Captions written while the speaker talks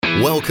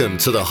Welcome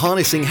to the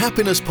Harnessing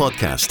Happiness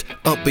podcast.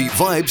 Upbeat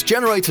vibes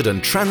generated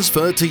and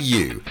transferred to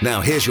you.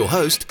 Now here's your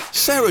host,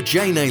 Sarah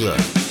J. Naylor.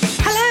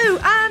 Hello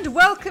and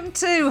welcome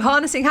to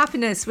Harnessing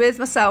Happiness with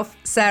myself,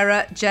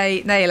 Sarah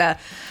J. Naylor.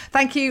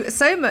 Thank you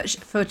so much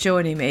for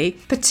joining me,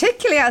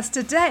 particularly as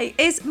today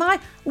is my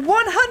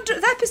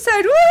 100th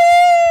episode.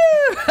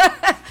 Woo!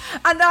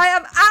 And I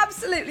am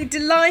absolutely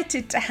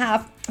delighted to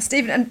have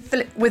Stephen and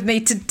Philip with me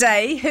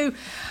today, who,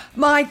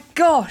 my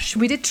gosh,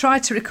 we did try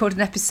to record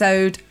an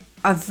episode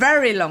a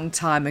very long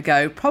time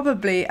ago,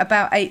 probably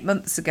about 8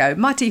 months ago,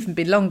 might even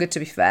be longer to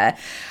be fair,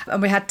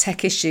 and we had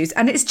tech issues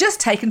and it's just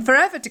taken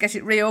forever to get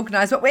it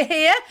reorganised, but we're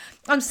here.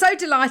 I'm so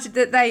delighted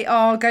that they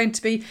are going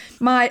to be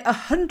my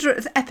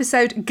 100th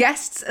episode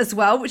guests as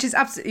well, which is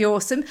absolutely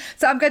awesome.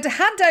 So I'm going to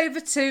hand over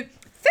to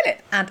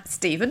Philip and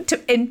Stephen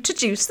to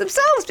introduce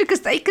themselves because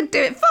they can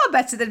do it far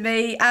better than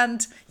me.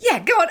 And yeah,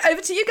 go on, over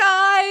to you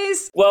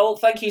guys. Well,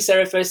 thank you,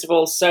 Sarah. First of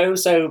all,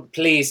 so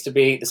pleased to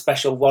be the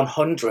special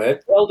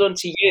 100. Well done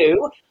to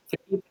you for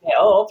keeping it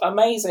up.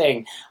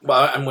 Amazing.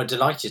 Well, and we're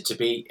delighted to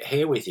be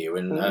here with you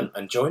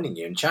and joining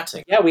you and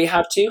chatting. Yeah, we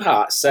have two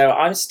hearts. So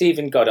I'm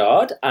Stephen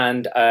Goddard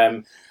and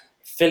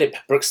Philip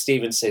Brooks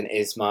Stevenson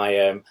is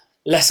my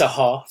lesser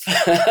half.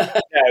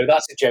 No,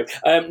 that's a joke.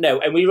 No,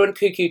 and we run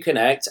Cuckoo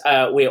Connect.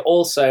 We're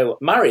also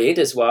married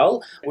as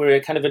well. We're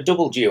kind of a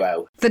double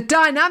duo. The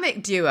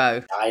dynamic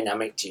duo.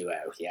 Dynamic duo,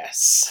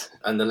 yes.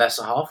 And the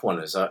lesser half one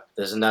is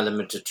there's an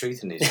element of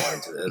truth in his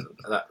mind.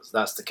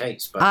 That's the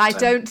case. But I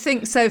don't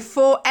think so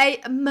for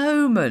a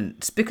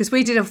moment, because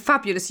we did a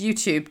fabulous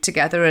YouTube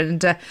together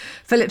and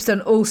Philip's done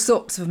all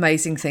sorts of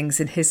amazing things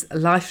in his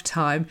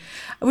lifetime,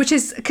 which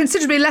is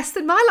considerably less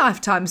than my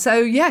lifetime. So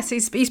yes,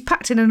 he's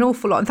packed in an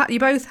awful lot. In fact, you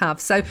both have.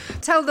 So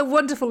tell the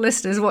wonderful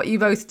listeners what you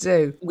both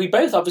do. We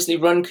both obviously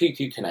run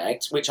Cuckoo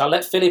Connect, which I'll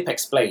let Philip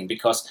explain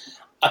because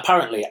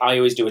apparently I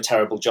always do a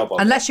terrible job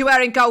of Unless you're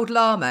wearing gold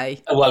lame.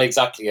 Well,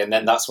 exactly. And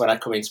then that's when I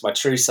come into my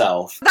true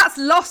self. That's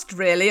lost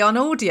really on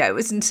audio,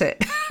 isn't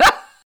it?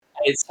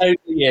 It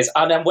totally is.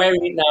 And I'm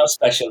wearing it now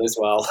special as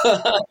well.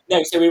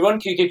 No, so we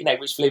run Cuckoo Connect,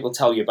 which Philip will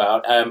tell you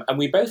about. And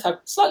we both have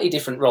slightly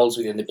different roles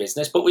within the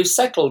business, but we've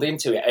settled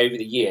into it over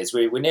the years.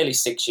 We're nearly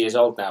 6 years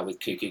old now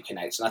with Cuckoo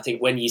Connect. And I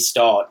think when you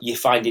start, you're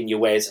finding your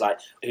ways, like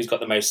who's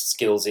got the most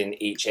skills in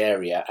each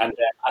area. And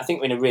I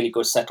think we're in a really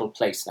good settled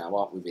place now,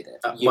 aren't we, with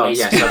it?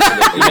 Yes,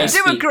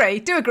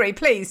 absolutely. Do agree,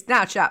 please.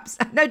 Now, chaps,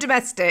 no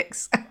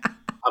domestics.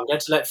 I'm going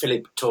to let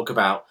Philip talk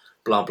about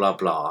blah, blah,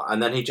 blah.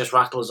 And then he just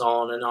rattles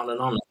on and on and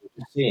on.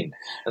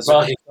 As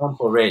an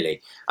example,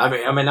 really. I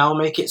mean, I'll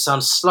make it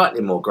sound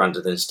slightly more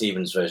grander than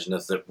Stephen's version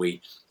of that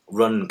we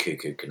run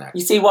Cuckoo Connect.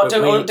 You see, what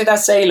did I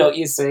say? Look,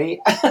 you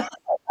see.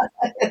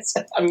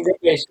 I'm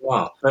rubbish.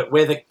 Well, but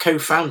we're the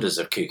co-founders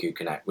of Cuckoo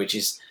Connect, which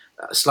is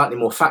a slightly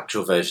more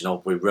factual version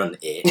of we run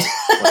it.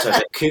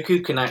 Whatever.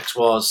 Cuckoo Connect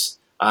was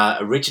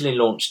originally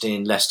launched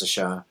in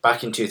Leicestershire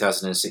back in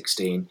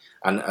 2016.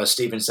 And as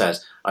Stephen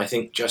says, I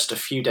think just a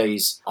few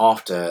days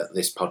after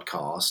this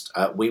podcast,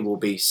 we will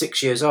be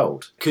 6 years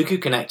old. Cuckoo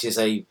Connect is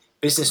a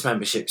business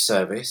membership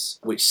service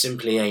which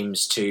simply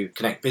aims to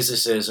connect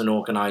businesses and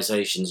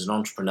organisations and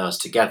entrepreneurs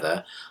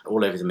together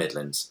all over the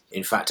Midlands.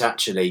 In fact,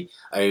 actually,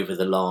 over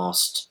the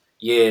last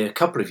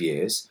couple of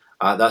years,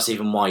 that's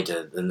even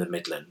wider than the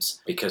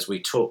Midlands because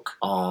we took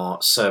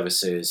our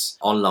services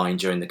online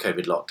during the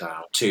COVID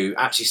lockdown to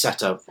actually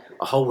set up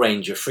a whole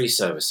range of free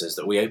services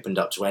that we opened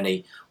up to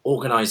any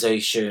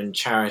organisation,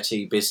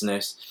 charity,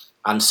 business.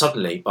 And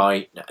suddenly,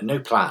 by no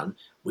plan,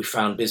 we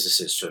found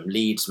businesses from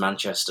Leeds,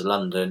 Manchester,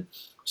 London,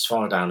 as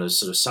far down as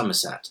sort of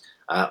Somerset,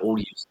 all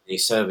using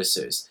these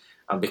services.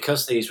 And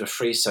because these were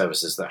free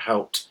services that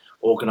helped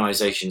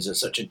organisations at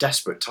such a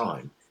desperate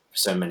time for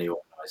so many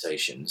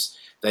organisations,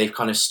 they've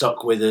kind of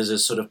stuck with us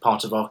as sort of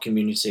part of our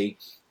community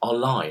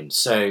online.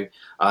 So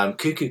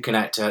Cuckoo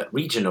Connect at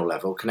regional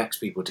level connects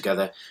people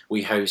together.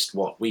 We host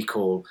what we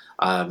call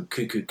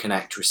Cuckoo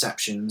Connect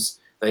receptions.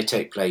 They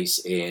take place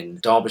in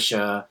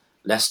Derbyshire,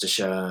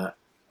 Leicestershire,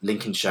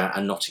 Lincolnshire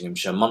and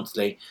Nottinghamshire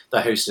monthly.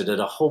 They're hosted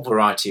at a whole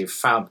variety of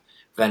fab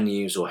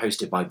venues or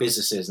hosted by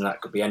businesses, and that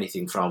could be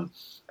anything from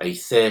a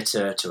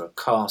theatre to a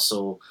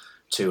castle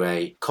to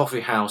a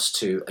coffee house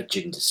to a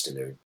gin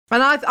distillery.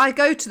 And I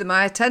go to them,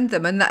 I attend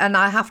them, and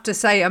I have to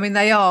say, I mean,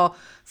 they are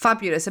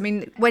fabulous. I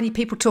mean, when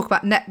people talk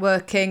about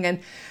networking, and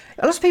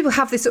a lot of people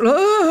have this sort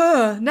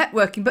of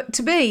networking, but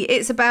to me,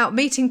 it's about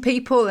meeting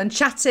people and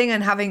chatting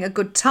and having a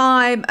good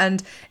time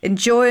and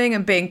enjoying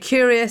and being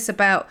curious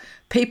about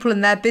people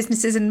and their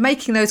businesses and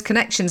making those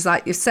connections,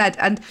 like you said.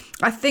 And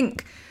I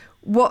think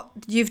what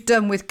you've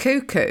done with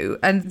Cuckoo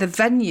and the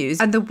venues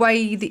and the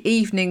way the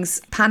evenings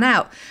pan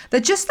out,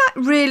 they're just that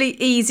really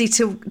easy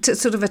to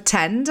sort of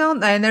attend, aren't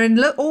they? And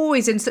they're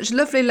always in such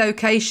lovely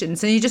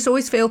locations, and you just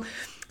always feel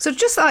sort of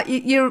just like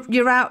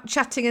you're out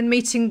chatting and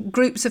meeting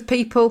groups of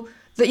people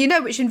that you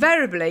know, which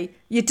invariably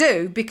you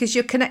do because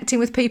you're connecting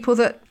with people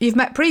that you've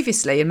met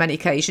previously in many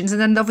occasions. And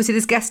then obviously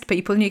there's guest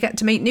people and you get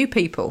to meet new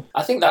people.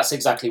 I think that's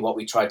exactly what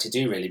we try to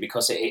do, really,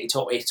 because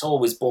it's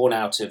always born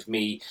out of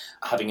me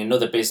having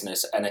another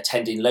business and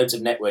attending loads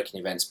of networking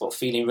events, but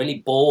feeling really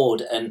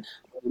bored and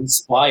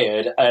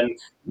inspired and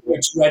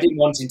dreading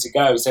wanting to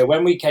go. So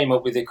when we came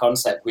up with the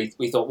concept, we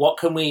thought, what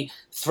can we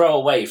throw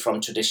away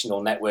from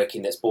traditional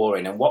networking that's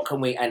boring, and what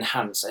can we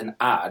enhance and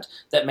add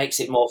that makes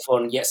it more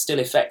fun yet still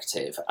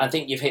effective? I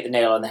think you've hit the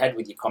nail on the head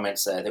with your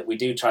comments there, that we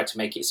do try to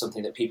make it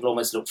something that people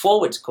almost look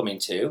forward to coming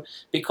to,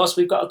 because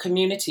we've got a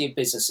community of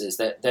businesses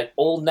that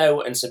all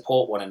know and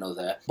support one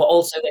another, but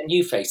also they're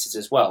new faces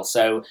as well.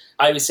 So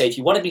I would say, if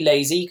you want to be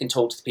lazy, you can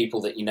talk to the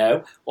people that you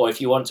know, or if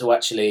you want to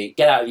actually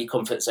get out of your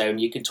comfort zone,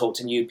 you can talk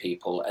to new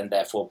people and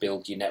therefore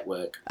build your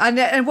network.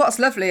 And what's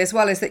lovely as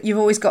well is that you've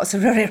always got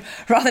some really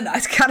rather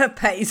nice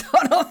canapes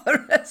on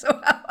offer as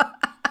well.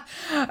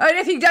 And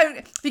if you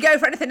go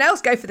for anything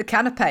else, go for the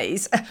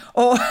canapes.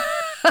 Or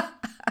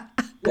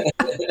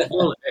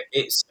well,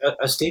 it's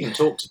as Stephen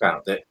talked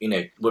about, that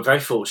we're very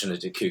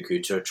fortunate at Cuckoo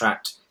to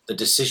attract the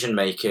decision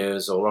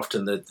makers, or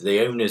often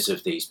the owners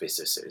of these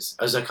businesses.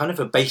 As a kind of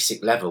a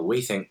basic level,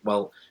 we think,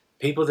 well,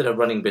 people that are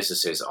running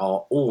businesses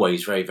are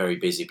always very, very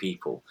busy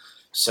people.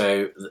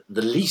 So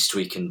the least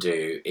we can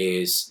do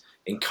is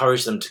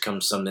encourage them to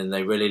come to something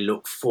they really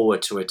look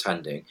forward to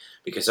attending,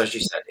 because, as you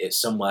said, it's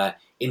somewhere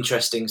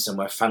interesting,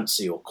 somewhere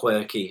fancy or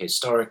quirky,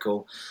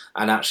 historical,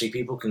 and actually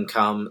people can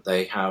come,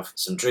 they have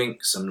some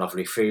drinks, some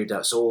lovely food.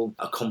 That's all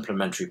a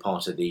complimentary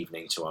part of the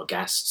evening to our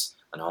guests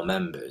and our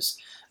members.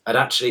 And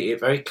actually it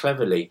very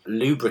cleverly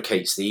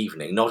lubricates the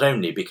evening, not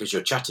only because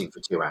you're chatting for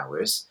 2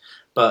 hours,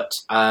 but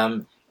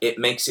it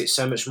makes it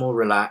so much more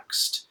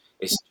relaxed.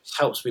 It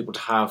helps people to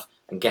have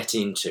and get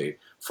into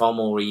far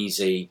more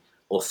easy,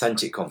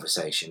 authentic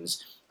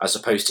conversations, as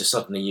opposed to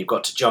suddenly you've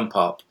got to jump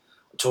up,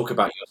 talk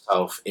about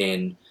yourself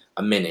in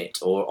a minute,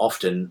 or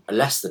often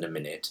less than a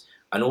minute,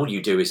 and all you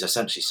do is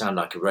essentially sound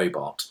like a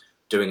robot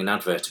doing an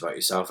advert about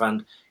yourself.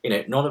 And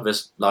none of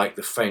us like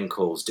the phone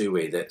calls, do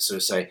we, that sort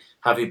of say,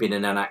 have you been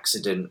in an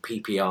accident,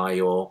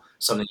 PPI, or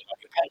something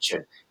about your pension?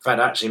 In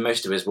fact, actually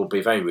most of us will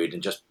be very rude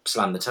and just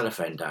slam the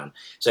telephone down.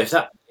 So if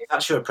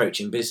that's your approach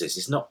in business,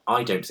 it's not,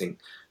 I don't think,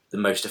 the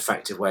most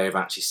effective way of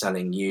actually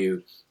selling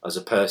you as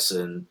a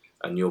person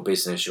and your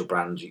business, your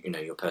brand,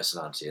 your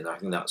personality. And I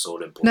think that's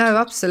all important. No,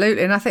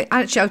 absolutely. And I think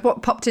actually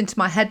what popped into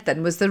my head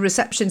then was the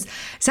receptions.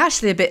 It's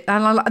actually a bit,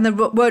 and the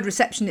word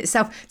reception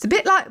itself, it's a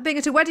bit like being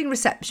at a wedding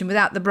reception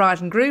without the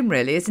bride and groom,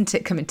 really, isn't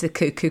it, coming to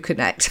Cuckoo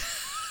Connect?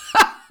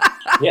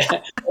 Yeah,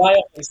 well, I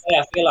often say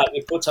I feel like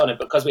we put on it,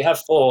 because we have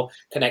 4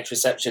 Connect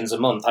receptions a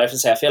month. I often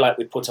say I feel like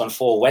we put on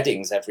 4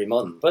 weddings every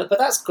month. But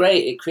that's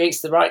great. It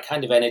creates the right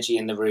kind of energy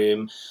in the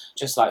room.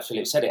 Just like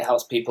Philip said, it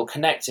helps people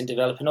connect and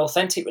develop an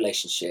authentic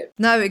relationship.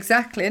 No,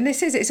 exactly. And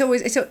it's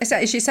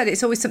as you said,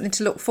 it's always something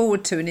to look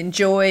forward to and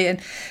enjoy,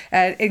 and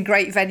in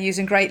great venues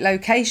and great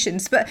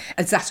locations. But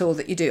is that all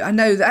that you do? I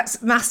know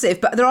that's massive,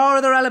 but there are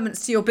other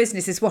elements to your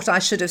business, is what I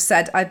should have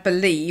said, I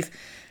believe.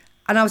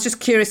 And I was just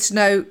curious to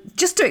know,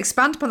 just to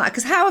expand upon that,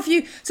 because how have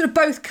you sort of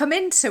both come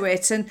into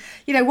it? And,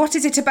 what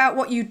is it about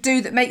what you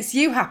do that makes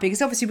you happy?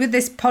 Because obviously with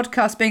this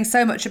podcast being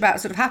so much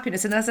about sort of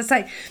happiness, and as I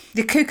say,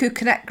 the Cuckoo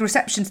Connect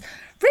receptions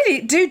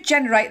really do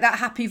generate that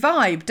happy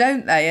vibe,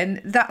 don't they? And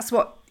that's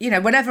what,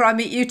 whenever I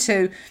meet you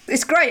two,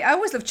 it's great. I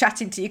always love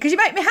chatting to you because you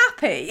make me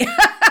happy.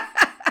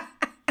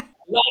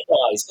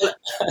 Likewise.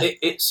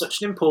 It's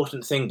such an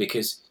important thing,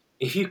 because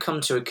if you come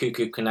to a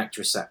Cuckoo Connect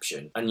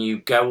reception and you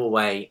go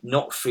away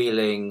not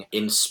feeling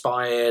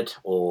inspired,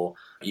 or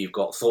you've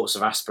got thoughts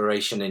of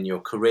aspiration in your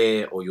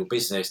career or your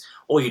business,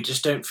 or you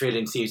just don't feel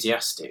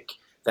enthusiastic,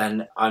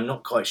 then I'm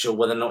not quite sure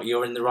whether or not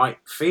you're in the right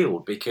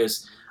field.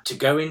 Because to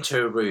go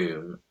into a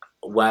room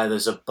where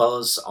there's a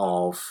buzz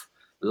of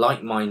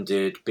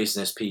like-minded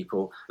business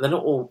people, they're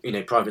not all,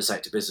 private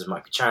sector business,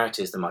 might be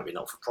charities, there might be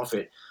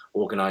not-for-profit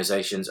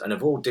organisations, and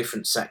of all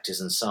different sectors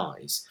and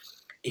size.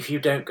 If you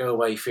don't go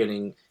away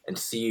feeling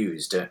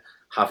enthused at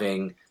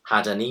having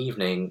had an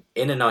evening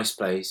in a nice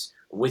place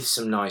with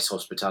some nice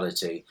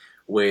hospitality,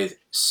 with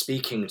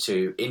speaking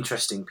to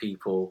interesting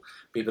people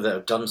that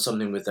have done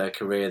something with their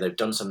career, they've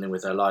done something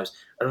with their lives.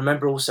 And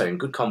remember also, in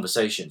good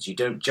conversations, you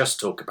don't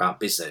just talk about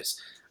business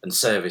and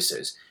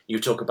services. You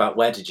talk about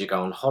where did you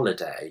go on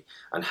holiday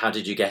and how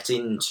did you get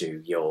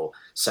into your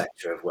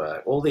sector of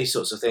work, all these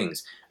sorts of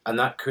things. And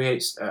that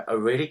creates a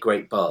really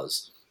great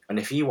buzz. And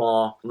if you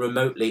are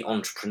remotely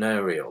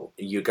entrepreneurial,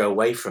 you go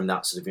away from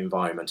that sort of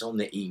environment on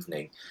the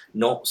evening,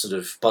 not sort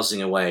of buzzing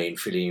away and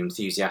feeling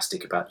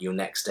enthusiastic about your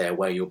next day or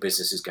where your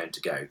business is going to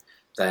go,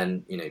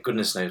 then,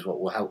 goodness knows what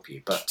will help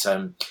you. But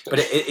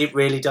it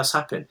really does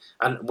happen.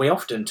 And we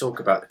often talk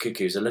about the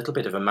Cuckoo as a little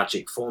bit of a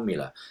magic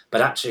formula.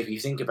 But actually, if you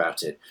think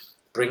about it,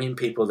 bringing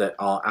people that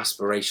are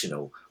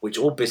aspirational, which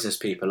all business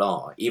people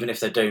are, even if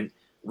they don't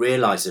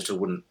realise it or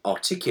wouldn't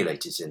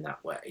articulate it in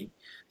that way,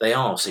 they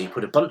are. So you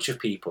put a bunch of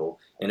people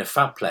in a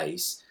fab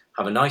place,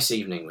 have a nice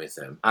evening with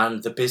them,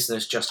 and the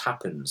business just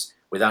happens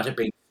without it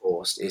being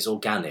forced, is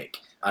organic.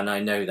 And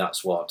I know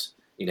that's what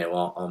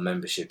our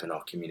membership and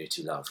our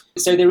community love.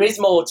 So there is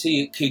more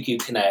to Cuckoo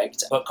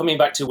Connect, but coming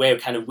back to where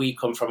kind of we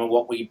come from and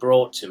what we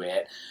brought to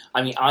it,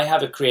 I mean, I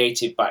have a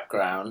creative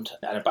background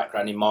and a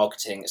background in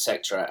marketing,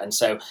 etc. And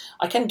so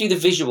I can do the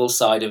visual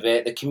side of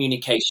it, the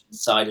communication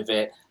side of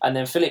it, and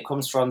then Philip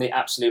comes from the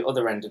absolute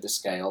other end of the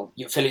scale.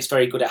 Philip's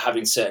very good at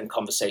having certain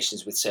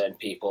conversations with certain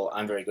people.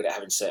 I'm very good at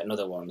having certain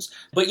other ones.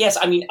 But yes,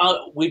 I mean,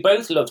 we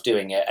both love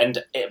doing it.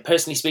 And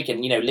personally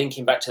speaking,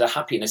 linking back to the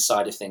happiness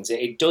side of things,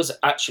 it does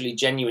actually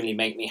genuinely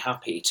make me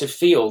happy to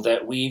feel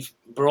that we've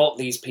brought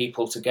these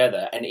people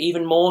together. And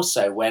even more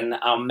so when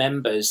our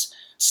members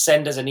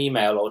send us an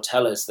email or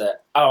tell us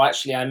that, oh,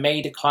 actually, I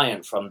made a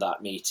client from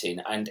that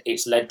meeting and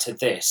it's led to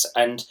this.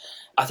 And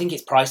I think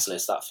it's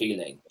priceless, that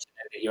feeling,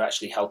 that you're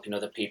actually helping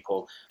other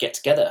people get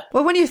together.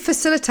 Well, when you're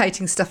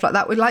facilitating stuff like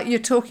that, like you're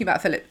talking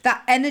about, Philip,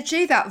 that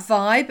energy, that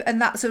vibe,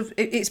 and that sort of,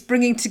 it's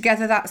bringing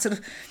together that sort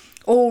of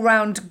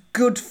all-round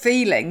good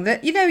feeling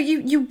that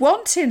you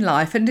want in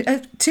life.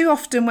 And too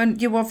often when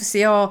you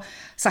obviously are,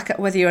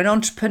 whether you're an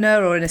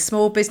entrepreneur or in a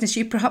small business,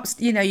 you perhaps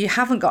you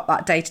haven't got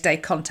that day-to-day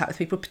contact with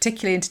people,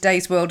 particularly in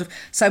today's world of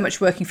so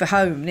much working from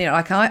home.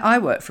 Like I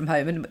work from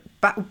home, and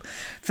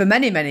for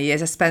many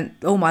years I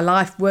spent all my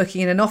life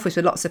working in an office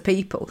with lots of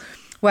people,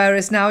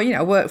 whereas now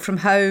I work from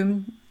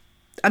home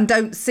and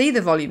don't see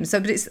the volume. So,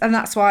 and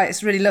that's why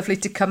it's really lovely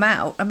to come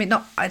out. I mean,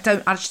 I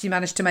don't actually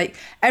manage to make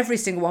every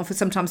single one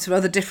sometimes for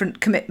other different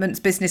commitments,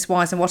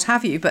 business-wise and what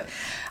have you. But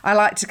I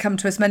like to come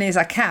to as many as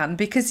I can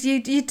because you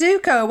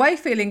do go away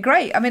feeling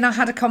great. I mean, I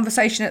had a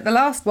conversation at the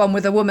last one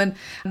with a woman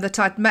that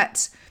I'd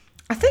met,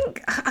 I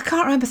think, I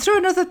can't remember, through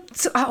another,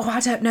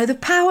 I don't know, the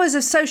powers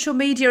of social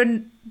media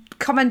and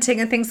commenting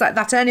and things like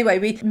that. Anyway,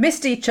 we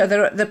missed each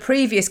other at the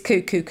previous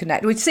Cuckoo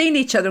Connect. We'd seen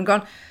each other and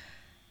gone,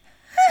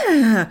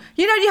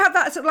 you have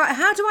that sort of like,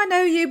 how do I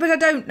know you but I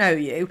don't know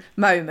you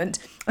moment.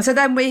 And so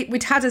then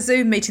we'd had a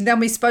Zoom meeting, then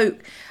we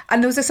spoke,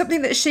 and there was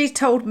something that she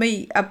told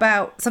me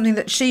about something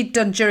that she'd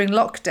done during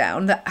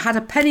lockdown that had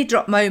a penny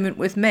drop moment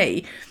with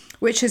me,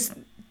 which has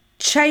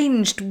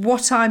changed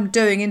what I'm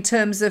doing in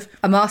terms of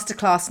a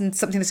masterclass and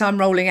something that I'm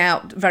rolling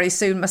out very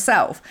soon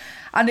myself.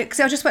 And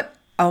so I just went,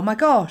 oh my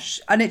gosh.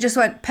 And it just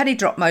went penny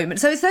drop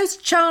moment. So it's those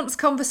chance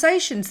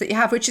conversations that you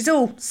have, which is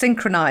all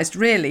synchronized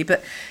really,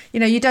 but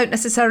you don't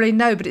necessarily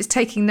know, but it's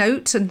taking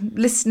note and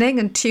listening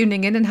and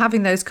tuning in and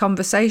having those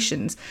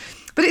conversations.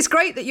 But it's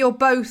great that you're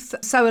both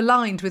so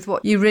aligned with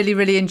what you really,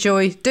 really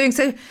enjoy doing.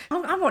 So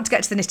I want to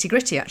get to the nitty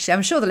gritty, actually.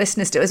 I'm sure the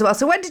listeners do as well.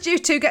 So when did you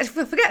two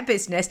forget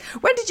business,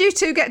 when did you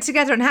two get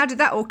together and how did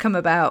that all come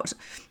about?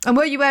 And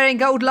were you wearing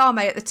gold lame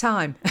at the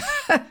time?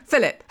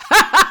 Philip?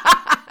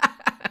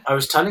 I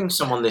was telling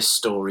someone this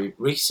story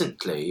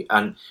recently,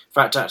 and in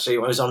fact, actually,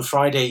 it was on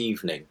Friday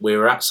evening. We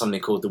were at something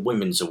called the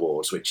Women's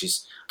Awards, which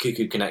is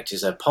Cuckoo Connect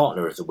is a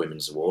partner of the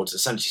Women's Awards,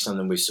 essentially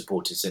something we've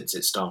supported since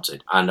it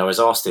started. And I was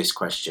asked this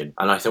question,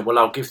 and I thought, well,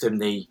 I'll give them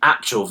the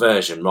actual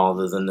version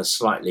rather than the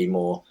slightly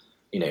more,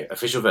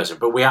 official version.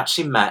 But we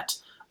actually met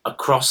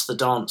across the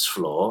dance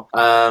floor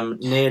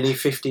nearly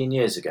 15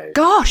 years ago.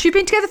 Gosh, you've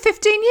been together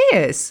 15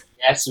 years?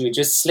 Yes, we were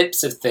just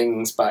slips of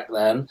things back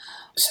then.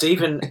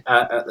 Stephen,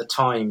 at the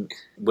time,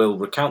 will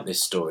recount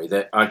this story,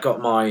 that I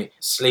got my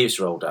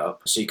sleeves rolled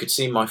up so you could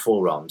see my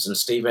forearms, and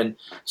Stephen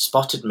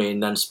spotted me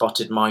and then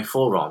spotted my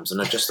forearms,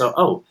 and I just thought,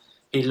 oh,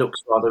 he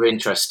looks rather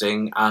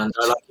interesting and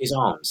I like his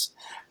arms.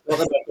 Not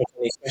that I've got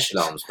any special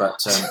arms,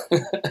 but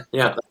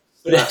yeah,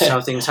 that's how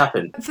things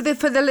happen. For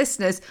the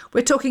listeners,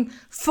 we're talking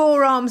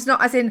forearms,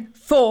 not as in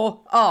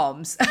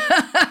forearms.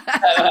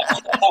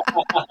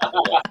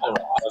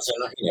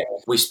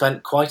 We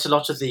spent quite a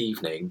lot of the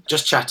evening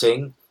just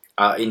chatting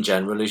in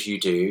general, as you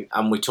do,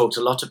 and we talked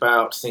a lot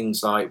about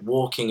things like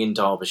walking in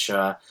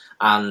Derbyshire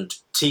and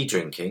tea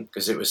drinking,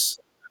 because it was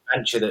a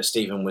venture that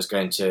Stephen was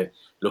going to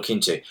look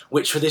into,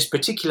 which for this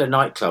particular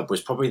nightclub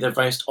was probably the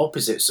most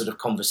opposite sort of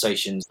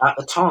conversations. At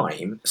the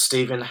time,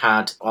 Stephen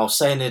had, I'll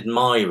say, an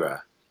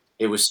admirer.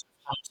 It was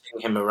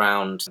hunting him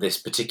around this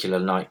particular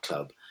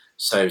nightclub.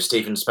 So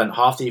Stephen spent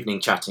half the evening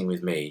chatting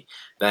with me,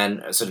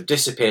 then sort of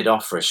disappeared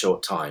off for a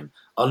short time,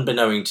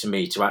 unbeknown to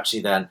me, to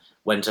actually then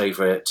went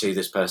over to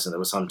this person that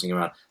was hunting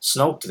around,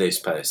 snogged this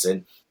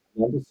person,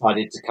 and then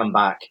decided to come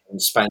back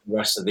and spend the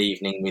rest of the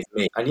evening with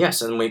me. And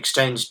yes, and we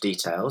exchanged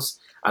details.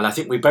 And I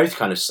think we both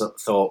kind of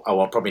thought, oh,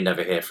 I'll probably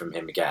never hear from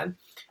him again.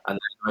 And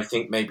then I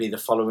think maybe the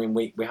following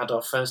week we had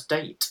our first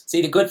date.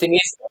 See, the good thing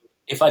is,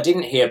 if I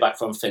didn't hear back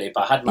from Philip,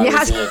 I had my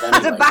reserve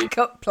anyway. Had a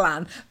backup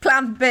plan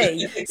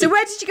B. So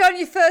where did you go on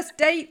your first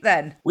date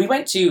then? We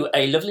went to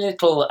a lovely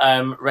little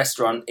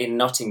restaurant in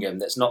Nottingham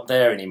that's not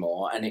there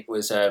anymore, and it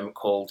was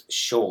called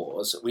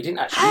Shaw's. We didn't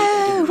actually...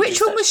 Oh,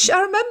 which one was... I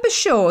remember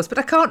Shaw's, but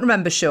I can't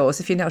remember Shaw's,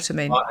 if you know what I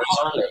mean.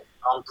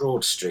 On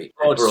Broad Street.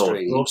 Broad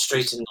Street. Broad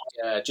Street in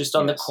just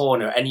on the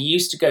corner. And you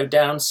used to go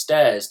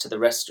downstairs to the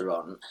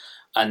restaurant,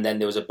 and then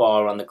there was a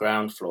bar on the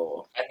ground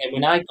floor. And then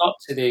when I got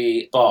to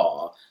the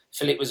bar,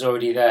 Philip was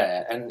already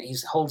there, and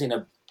he's holding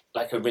a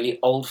like a really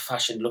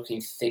old-fashioned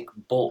looking thick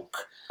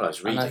book. I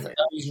was reading I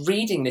was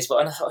reading this book,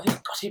 and I thought, oh,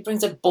 God, he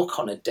brings a book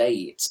on a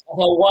date. I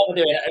thought, what am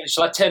I doing?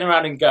 Shall I turn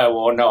around and go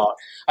or not?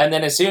 And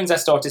then as soon as I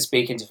started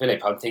speaking to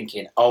Philip, I'm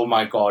thinking, oh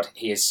my God,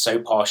 he is so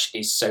posh,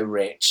 he's so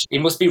rich, he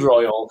must be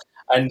royal.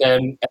 And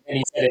then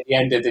he said at the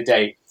end of the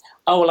day,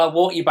 oh, well, I'll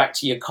walk you back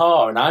to your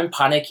car. And I'm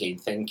panicking,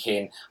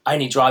 thinking, I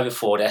only drive a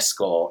Ford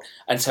Escort.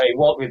 And so he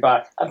walked me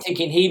back. I'm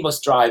thinking he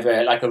must drive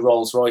like a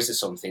Rolls Royce or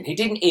something. He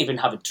didn't even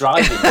have a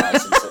driving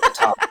license at the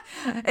time.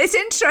 It's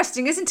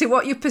interesting, isn't it,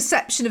 what your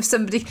perception of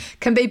somebody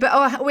can be?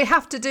 But we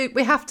have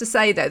to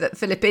say though that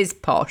Philip is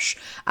posh,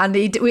 and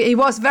he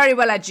was very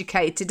well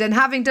educated. And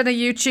having done a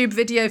YouTube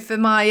video for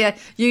my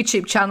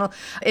YouTube channel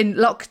in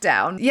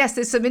lockdown, yes,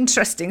 there's some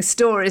interesting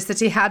stories that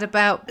he had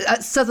about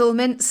at Southwell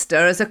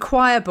as a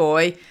choir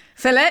boy.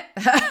 Philip,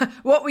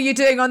 what were you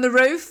doing on the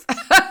roof?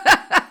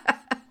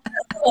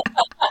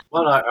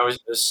 Well, I was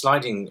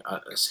sliding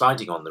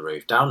on the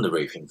roof, down the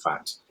roof, in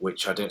fact,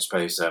 which I don't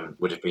suppose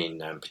would have been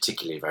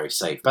particularly very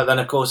safe. But then,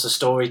 of course,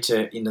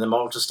 the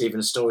moral to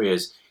Stephen's story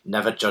is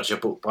never judge a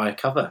book by a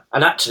cover.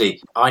 And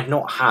actually, I'd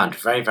not had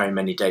very, very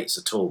many dates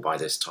at all by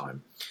this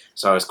time.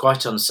 So I was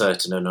quite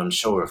uncertain and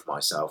unsure of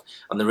myself.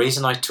 And the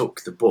reason I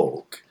took the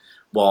book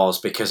was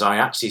because I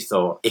actually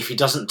thought, if he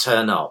doesn't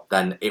turn up,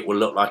 then it will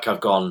look like I've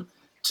gone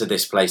to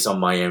this place on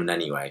my own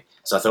anyway.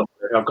 So I thought,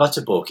 I've got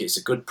a book, it's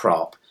a good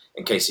prop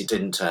in case he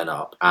didn't turn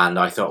up. And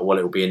I thought, well,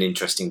 it will be an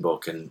interesting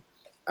book, and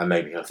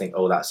maybe he'll think,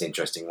 oh, that's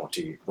interesting, what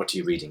are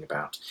you reading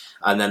about?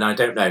 And then I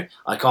don't know,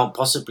 I can't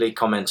possibly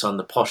comment on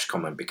the posh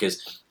comment,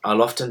 because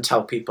I'll often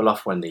tell people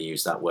off when they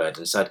use that word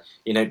and said,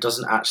 it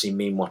doesn't actually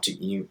mean what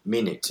you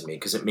mean it to me,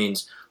 because it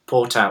means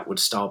port outward,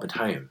 starboard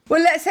home.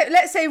 Well,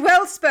 let's say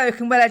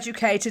well-spoken,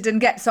 well-educated,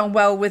 and gets on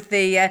well with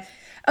the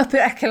upper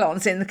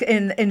echelons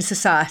in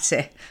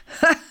society.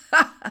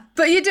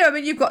 But you do,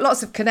 you've got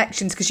lots of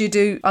connections, because you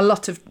do a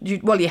lot of, you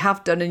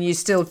have done, and you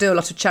still do a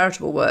lot of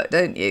charitable work,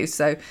 don't you?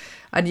 So,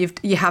 and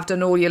you have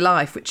done all your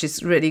life, which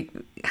is really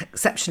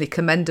exceptionally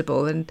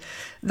commendable. And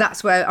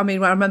that's where, I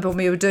remember when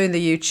we were doing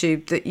the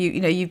YouTube, that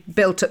you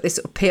built up this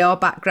sort of PR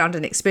background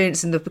and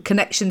experience, and the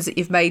connections that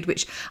you've made,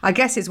 which I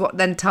guess is what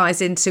then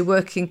ties into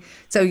working.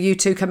 So you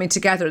two coming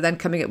together and then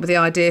coming up with the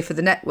idea for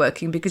the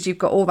networking, because you've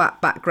got all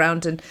that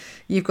background and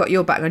you've got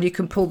your background. You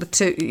can pull the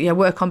two,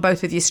 work on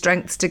both of your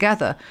strengths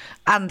together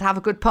and have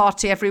a good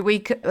party every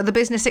week at the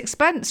business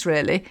expense,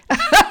 really.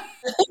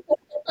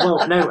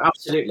 Well, no,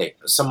 absolutely.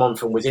 Someone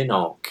from within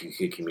our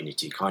Cuckoo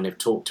community kind of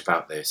talked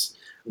about this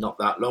not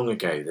that long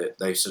ago, that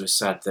they sort of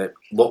said that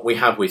what we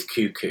have with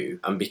Cuckoo,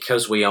 and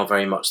because we are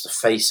very much the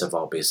face of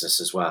our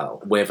business as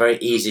well, we're very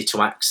easy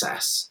to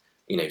access.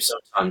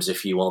 Sometimes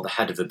if you are the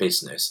head of a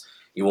business,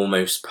 you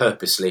almost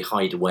purposely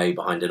hide away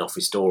behind an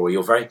office door, or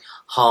you're very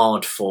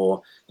hard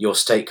for your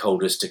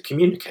stakeholders to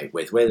communicate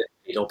with. We're the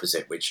complete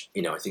opposite, which,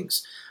 I think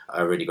is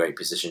a really great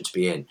position to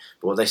be in.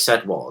 But what they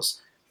said was,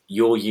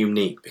 you're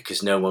unique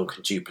because no one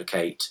can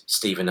duplicate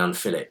Stephen and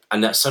Philip.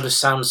 And that sort of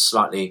sounds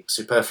slightly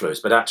superfluous,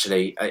 but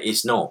actually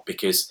it's not,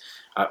 because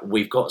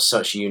we've got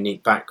such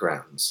unique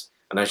backgrounds.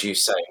 And as you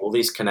say, all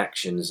these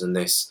connections and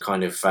this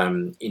kind of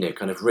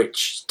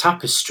rich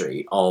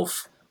tapestry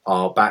of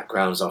our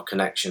backgrounds, our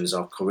connections,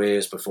 our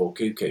careers before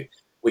Cuckoo,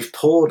 we've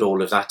poured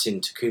all of that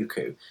into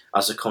Cuckoo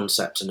as a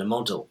concept and a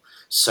model.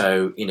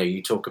 So,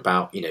 you talk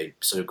about,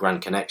 sort of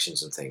grand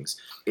connections and things.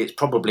 It's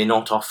probably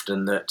not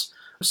often that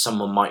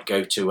someone might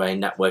go to a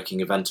networking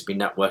event to be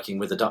networking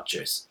with a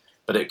duchess.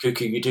 But at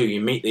Cuckoo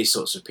you meet these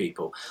sorts of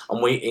people,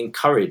 and we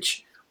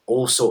encourage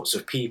all sorts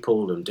of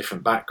people and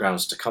different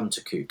backgrounds to come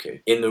to Cuckoo,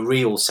 in the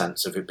real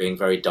sense of it being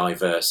very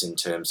diverse in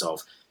terms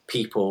of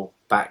people,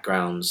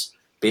 backgrounds,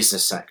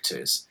 business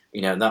sectors.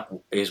 That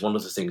is one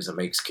of the things that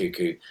makes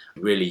Cuckoo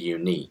really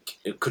unique.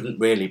 It couldn't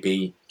really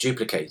be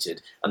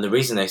duplicated. And the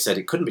reason they said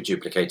it couldn't be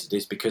duplicated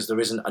is because there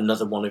isn't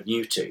another one of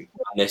you two.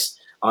 And this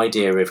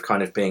idea of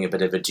kind of being a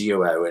bit of a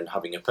duo and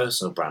having a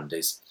personal brand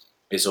is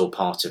all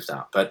part of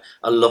that. But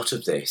a lot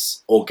of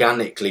this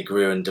organically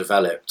grew and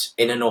developed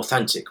in an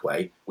authentic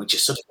way, which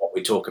is sort of what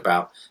we talk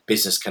about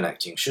business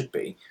connecting should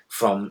be,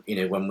 from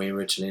when we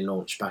originally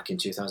launched back in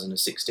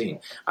 2016.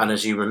 And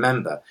as you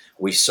remember,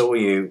 when we saw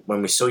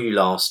you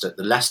last at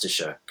the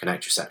Leicestershire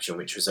Connect reception,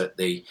 which was at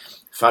the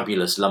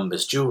fabulous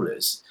Lumbers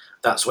Jewellers.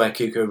 That's where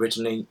Cuckoo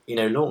originally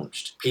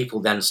launched. People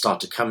then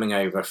started coming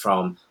over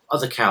from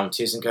other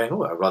counties and going,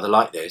 oh, I rather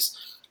like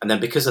this. And then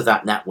because of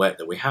that network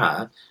that we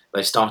had,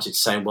 they started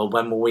saying, well,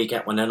 when will we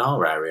get one in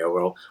our area?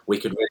 Or we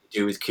could really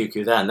do with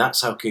Cuckoo there. And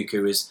that's how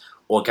Cuckoo is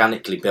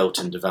organically built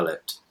and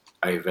developed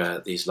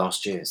over these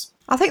last years.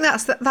 I think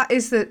that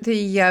is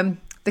the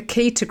the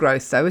key to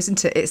growth, though,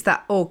 isn't it? It's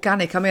that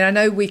organic. I mean, I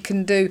know we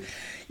can do,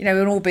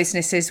 in all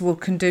businesses, we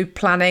can do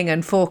planning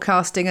and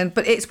forecasting,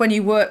 but it's when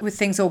you work with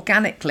things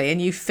organically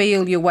and you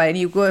feel your way and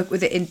you work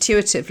with it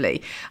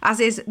intuitively, as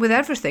is with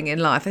everything in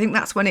life. I think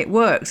that's when it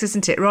works,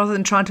 isn't it? Rather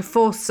than trying to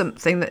force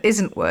something that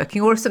isn't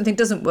working, or if something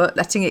doesn't work,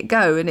 letting it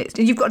go. And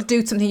you've got to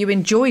do something you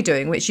enjoy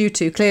doing, which you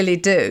two clearly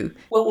do.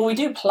 Well, we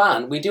do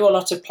plan. We do a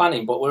lot of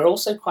planning, but we're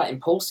also quite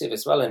impulsive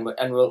as well. And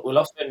we'll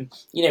often,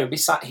 be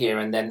sat here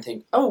and then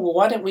think, oh, well,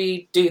 why don't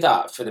we do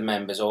that for the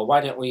members? Or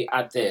why don't we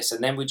add this?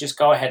 And then we just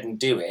go ahead and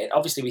do it.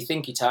 Obviously, we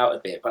think it out a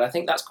bit, but I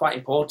think that's quite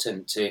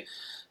important to,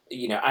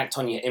 act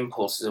on your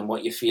impulses and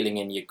what you're feeling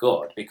in your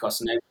gut,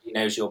 because nobody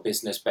knows your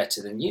business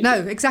better than you.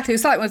 No, exactly.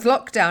 It's like with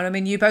lockdown. I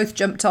mean, you both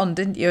jumped on,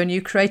 didn't you? And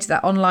you created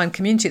that online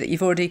community that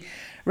you've already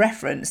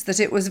referenced,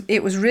 that it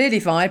was really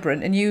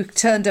vibrant, and you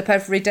turned up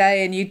every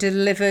day and you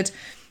delivered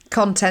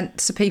content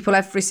to people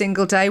every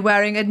single day,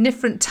 wearing a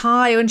different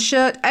tie and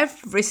shirt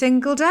every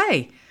single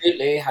day.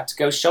 Absolutely. Had to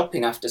go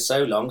shopping after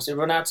so long, so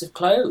run out of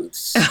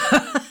clothes.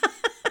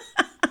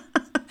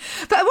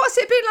 But what's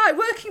it been like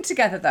working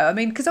together, though? I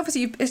mean, because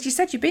obviously, as you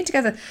said, you've been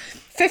together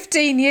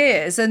 15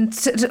 years and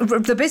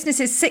the business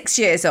is 6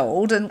 years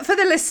old. And for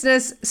the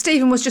listeners,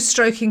 Stephen was just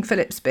stroking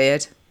Philip's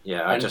beard.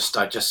 Yeah, I just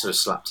sort of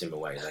slapped him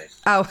away, though.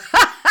 Oh.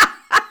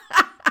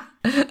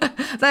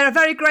 They're a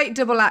very great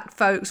double act,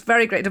 folks.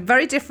 Very great.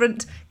 Very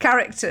different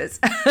characters.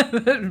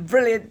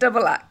 Brilliant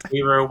double act.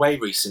 We were away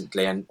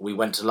recently and we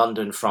went to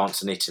London,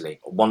 France and Italy.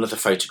 One of the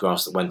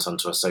photographs that went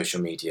onto our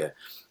social media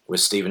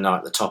was Stephen and I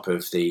at the top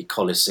of the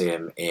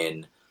Colosseum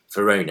in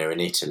Verona in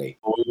Italy.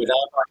 We were there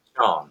by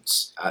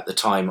chance at the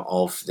time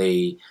of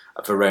the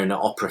Verona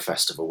Opera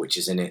Festival, which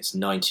is in its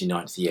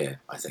 99th year,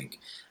 I think.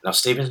 Now,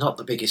 Stephen's not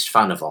the biggest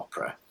fan of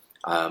opera.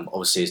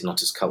 Obviously, he's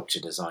not as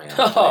cultured as I am.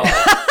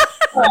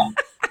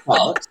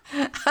 What?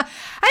 Hey,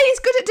 he's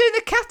good at doing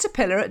the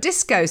caterpillar at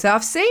disco, so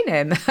I've seen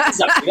him.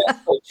 Exactly,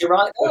 that's culture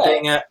right there. But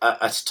being at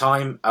a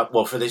time,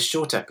 for this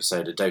short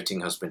episode, A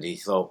Doting Husband, he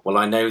thought, well,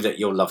 I know that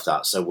you'll love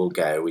that, so we'll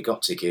go. We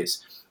got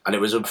tickets, and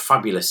it was a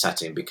fabulous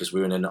setting because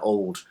we were in an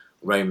old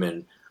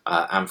Roman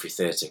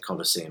amphitheatre,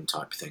 Colosseum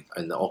type thing,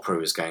 and the opera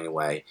was going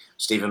away.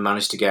 Stephen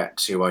managed to get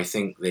to, I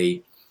think,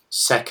 the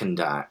second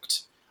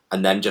act,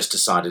 and then just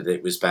decided that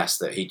it was best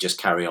that he just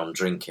carry on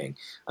drinking.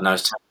 And I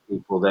was telling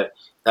people that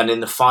then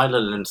in the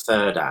final and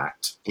third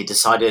act, he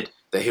decided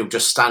that he'll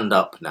just stand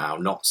up now,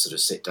 not sort of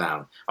sit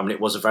down. I mean, it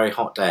was a very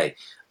hot day,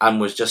 and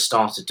was just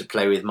started to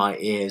play with my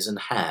ears and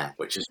hair,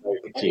 which is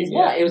very peculiar.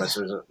 Yeah, it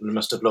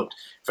must have looked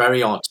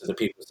very odd to the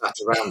people sat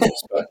around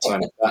us, but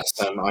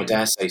that's, I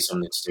dare say,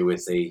 something to do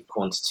with the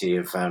quantity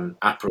of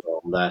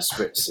Aperol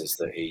spritzes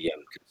that he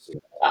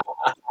consumed.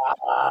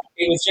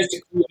 It was just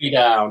to cool me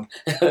down.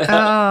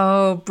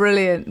 Oh,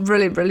 brilliant.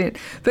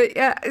 But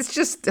yeah, it's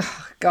just,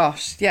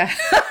 gosh, yeah.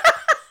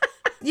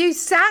 You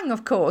sang,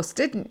 of course,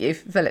 didn't you,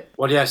 Philip?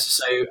 Well, yes.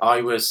 So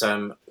I was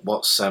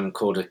what's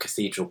called a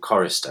cathedral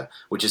chorister,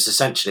 which is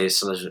essentially a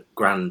sort of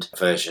grand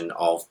version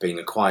of being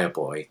a choir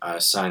boy. I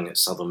sang at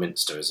Southwell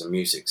Minster as a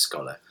music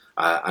scholar.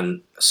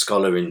 And a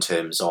scholar in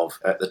terms of,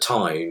 at the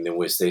time, there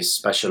was this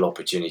special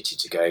opportunity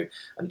to go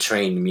and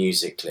train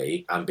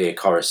musically and be a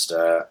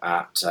chorister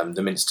at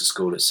the Minster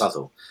School at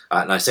Southwell.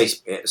 And I say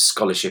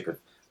scholarship of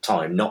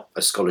time, not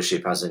a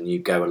scholarship as in you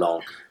go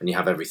along and you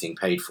have everything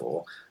paid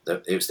for.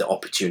 It was the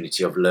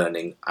opportunity of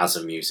learning as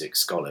a music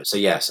scholar. So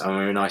yes,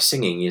 I mean, my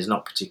singing is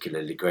not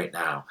particularly great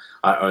now.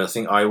 I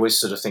think I always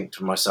sort of think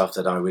to myself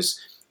that I was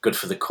good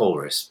for the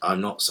chorus. I'm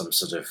not some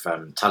sort of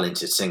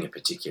talented singer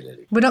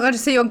particularly. We're not going to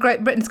see you on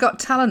Great Britain's Got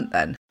Talent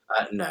then?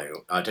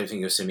 No, I don't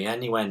think you'll see me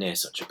anywhere near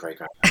such a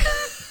programme.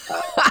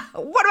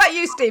 What about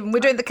you, Stephen? We're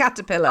doing the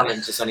caterpillar.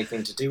 Talent has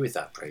anything to do with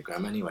that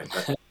programme anyway.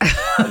 But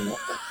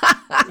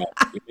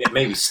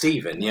maybe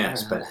Stephen,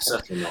 yes, but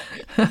certainly not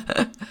me.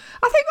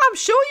 I'm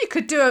sure you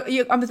could do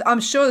I'm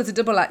sure there's a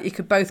double act you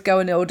could both go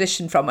and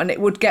audition from, and it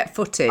would get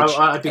footage.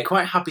 I'd be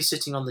quite happy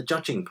sitting on the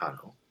judging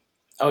panel.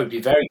 I would be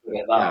very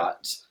good at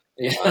that.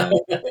 Yeah.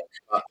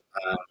 But,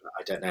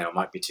 I don't know. I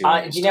might be too.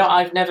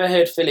 I've never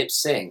heard Philip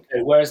sing,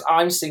 whereas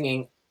I'm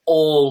singing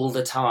all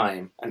the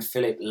time, and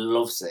Philip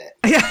loves it.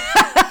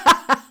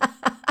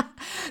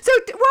 So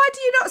why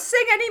do you not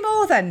sing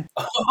anymore then?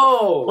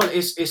 Oh, well,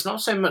 it's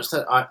not so much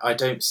that I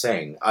don't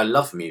sing. I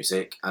love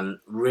music and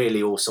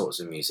really all sorts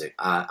of music.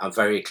 I'm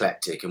very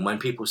eclectic, and when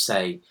people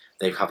say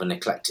they have an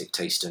eclectic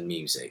taste in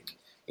music,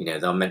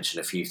 they'll mention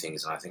a few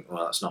things, and I think,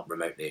 well, that's not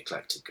remotely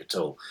eclectic at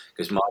all,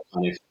 because my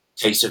kind of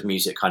taste of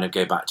music kind of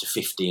go back to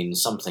 15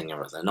 something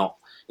or other, not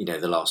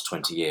the last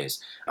 20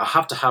 years. I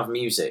have to have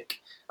music.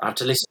 I have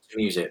to listen to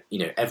music,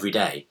 every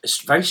day.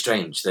 It's very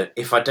strange that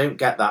if I don't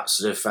get that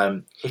sort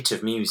of hit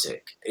of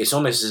music, it's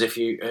almost as if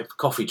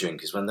coffee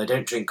drinkers, when they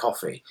don't drink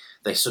coffee,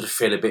 they sort of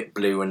feel a bit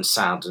blue and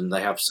sad, and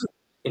they have,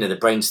 the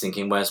brain's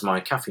thinking, where's my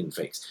caffeine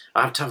fix?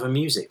 I have to have a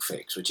music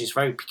fix, which is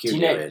very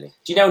peculiar, really.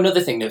 Do you know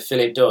another thing that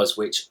Philip does,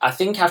 which I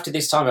think after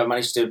this time I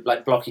managed to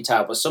block it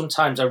out, but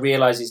sometimes I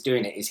realise he's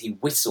doing it, is he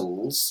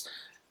whistles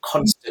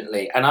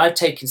constantly. And I've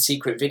taken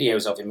secret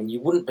videos of him, and you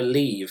wouldn't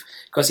believe,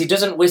 because he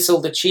doesn't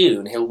whistle the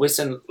tune, he'll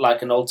whistle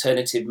like an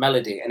alternative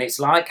melody, and it's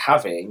like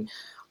having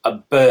a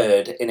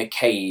bird in a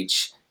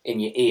cage in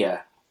your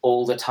ear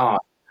all the time.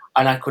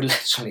 And I could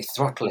literally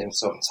throttle him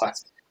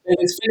sometimes.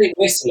 There's Philip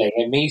whistling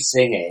and me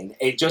singing.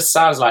 It just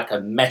sounds like a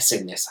mess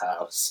in this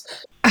house.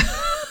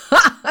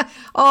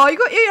 Oh, you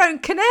got your own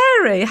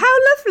canary. How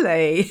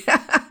lovely.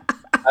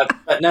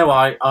 But no,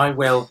 I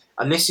will,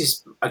 and this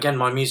is, again,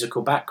 my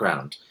musical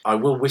background. I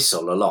will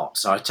whistle a lot,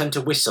 so I tend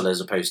to whistle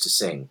as opposed to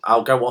sing.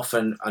 I'll go off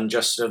and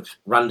just sort of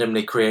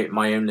randomly create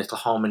my own little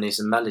harmonies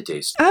and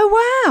melodies.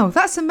 Oh, wow,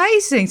 that's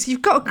amazing. So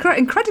you've got an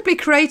incredibly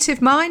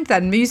creative mind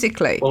then,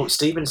 musically. Well,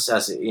 Stephen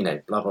says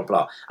it, blah, blah,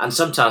 blah. And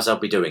sometimes I'll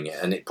be doing it,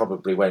 and it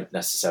probably won't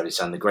necessarily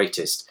sound the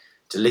greatest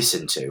to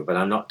listen to, but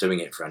I'm not doing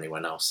it for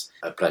anyone else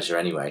at pleasure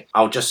anyway.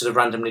 I'll just sort of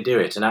randomly do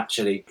it, and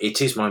actually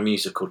it is my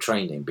musical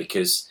training,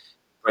 because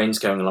brain's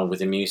going along with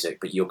the music,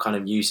 but you're kind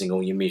of using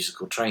all your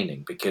musical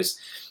training, because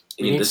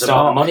there's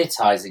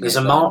monetizing. There's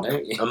a marked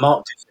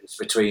difference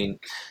between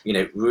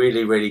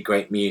really, really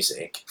great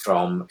music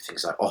from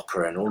things like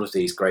opera and all of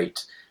these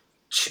great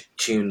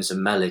tunes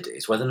and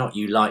melodies, whether or not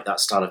you like that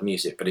style of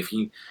music. But if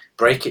you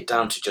break it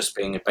down to just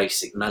being a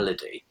basic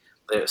melody,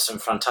 there's some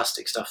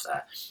fantastic stuff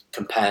there,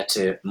 compared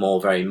to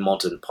more very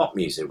modern pop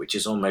music, which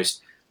is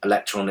almost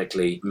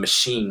electronically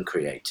machine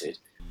created.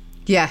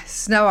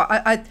 Yes, no,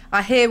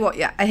 I hear what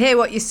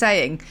you're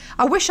saying.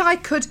 I wish I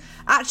could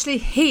actually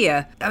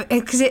hear,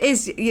 because it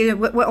is,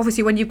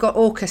 obviously when you've got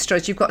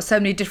orchestras, you've got so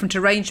many different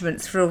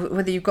arrangements for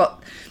whether you've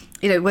got,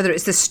 whether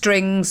it's the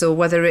strings or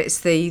whether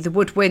it's the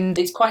woodwind.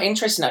 It's quite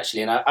interesting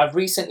actually, and I've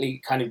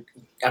recently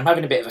I'm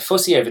having a bit of a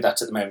fussy over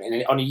that at the moment.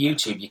 And on a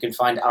YouTube, you can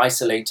find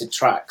isolated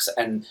tracks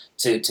and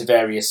to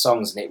various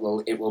songs, and it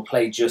will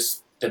play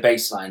just the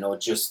bass line or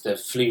just the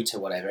flute or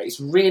whatever. It's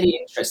really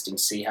interesting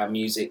to see how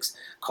music's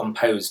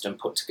composed and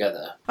put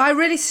together. I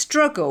really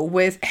struggle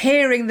with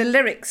hearing the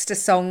lyrics to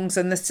songs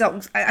and the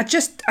songs. I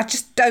just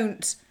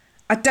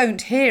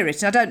don't hear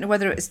it, and I don't know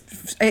whether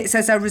it's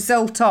as a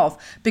result of,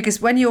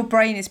 because when your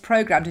brain is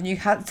programmed and you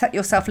set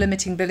yourself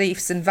limiting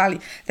beliefs and value,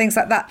 things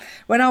like that.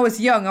 When I was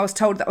young, I was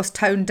told that I was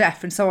tone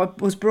deaf, and so I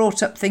was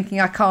brought up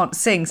thinking I can't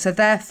sing, so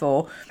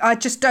therefore I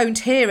just don't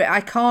hear it. I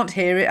can't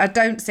hear it. I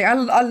don't sing. I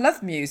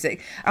love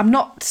music. I'm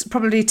not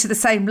probably to the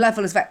same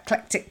level as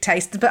eclectic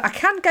taste, but I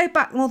can go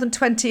back more than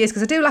 20 years,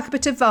 because I do like a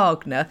bit of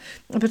Wagner,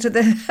 a bit of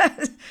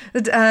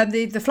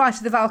the Flight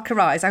of the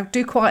Valkyries. I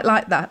do quite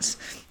like that.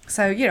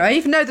 So, I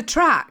even know the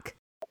track.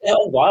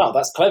 Oh, wow,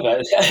 that's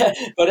clever.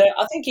 But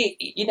I think,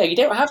 you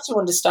don't have to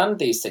understand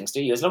these things, do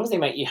you? As long as they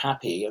make you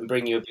happy and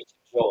bring you a bit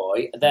of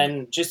joy,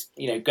 then just,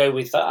 go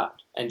with that.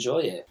 Enjoy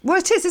it. Well,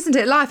 it is, isn't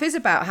it? Life is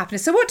about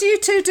happiness. So what do you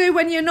two do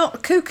when you're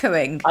not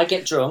cuckooing? I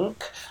get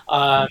drunk.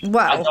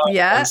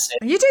 Yeah.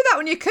 You do that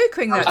when you're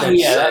cuckooing, though. Oh,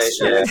 yeah, that's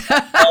true.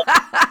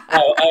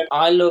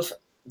 I love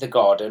the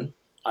garden.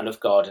 I love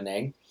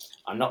gardening.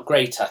 I'm not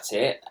great at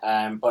it,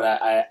 but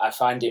I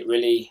find it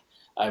really...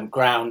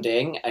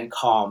 grounding and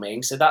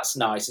calming, so that's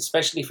nice,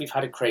 especially if we've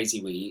had a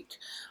crazy week.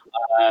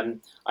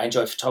 I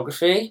enjoy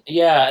photography,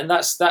 and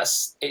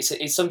that's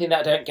it's something that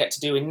I don't get to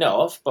do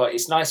enough, but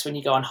it's nice when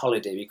you go on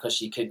holiday, because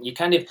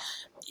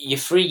you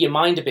free your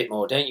mind a bit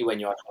more, don't you, when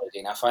you're on holiday?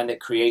 And I find that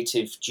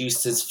creative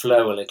juices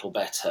flow a little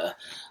better.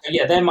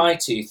 Yeah, they're my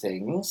two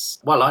things.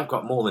 Well, I've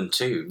got more than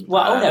two.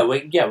 Well,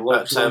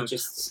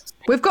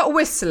 we've got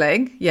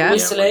whistling, yeah.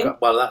 Whistling. Yeah,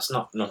 well, that's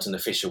not an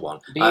official one.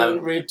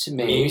 Being rude to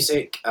me.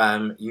 Music,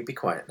 you be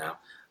quiet now.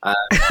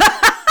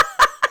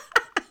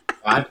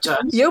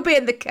 You'll be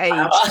in the cage.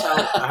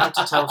 I have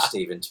to tell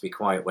Stephen to be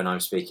quiet when I'm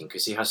speaking,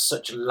 because he has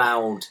such a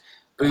loud,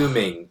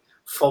 booming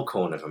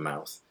foghorn of a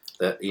mouth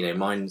that,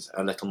 mine's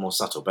a little more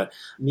subtle. But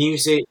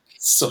music,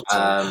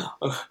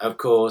 of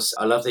course,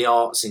 I love the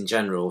arts in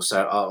general,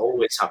 so I'll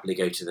always happily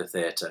go to the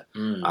theatre.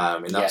 I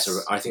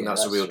think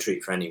that's a real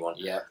treat for anyone.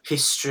 Yeah.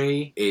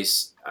 History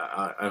is,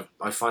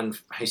 I find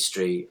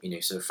history,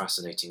 sort of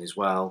fascinating as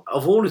well.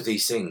 Of all of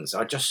these things,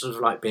 I just sort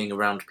of like being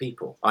around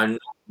people. I'm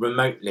not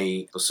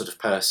remotely the sort of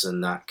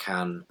person that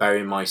can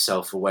bury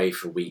myself away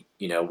for a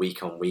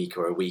week on week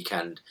or a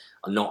weekend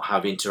and not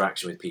have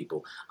interaction with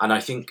people. And I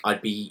think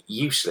I'd be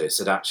useless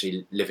at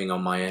actually living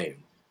on my own.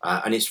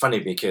 And it's funny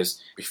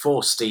because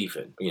before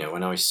Stephen,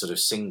 when I was sort of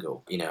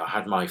single, I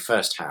had my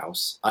first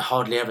house. I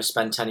hardly ever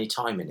spent any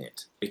time in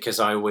it because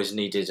I always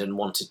needed and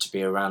wanted to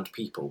be around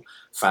people,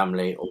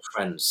 family or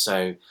friends.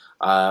 So,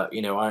 I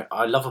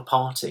love a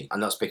party,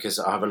 and that's because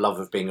I have a love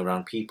of being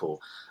around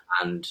people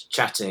and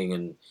chatting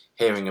and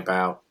hearing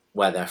about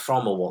where they're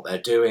from or what they're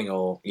doing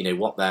or,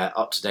 what their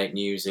up-to-date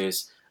news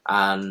is.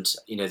 And,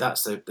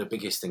 that's the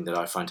biggest thing that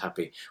I find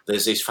happy.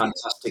 There's this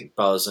fantastic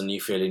buzz and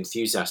you feel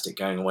enthusiastic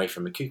going away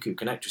from a Cuckoo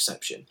Connect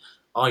reception.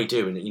 I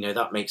do, and,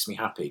 that makes me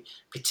happy,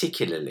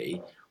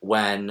 particularly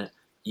when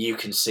you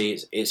can see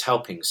it's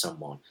helping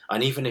someone.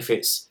 And even if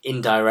it's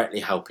indirectly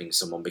helping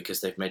someone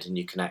because they've made a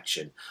new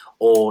connection,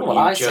 or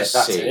I said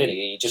that earlier,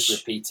 you're just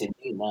repeating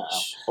me now.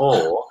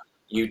 Or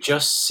you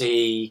just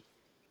see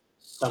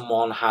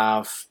someone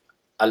have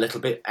a little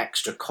bit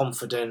extra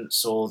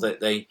confidence, or that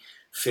they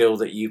feel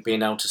that you've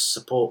been able to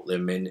support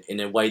them in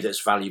a way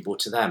that's valuable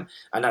to them.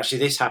 And actually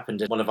this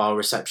happened at one of our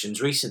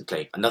receptions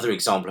recently. Another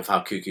example of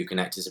how Cuckoo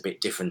Connect is a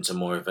bit different and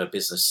more of a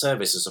business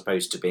service as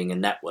opposed to being a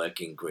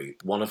networking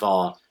group. One of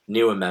our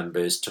newer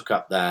members took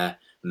up their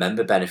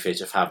member benefit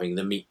of having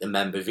the Meet the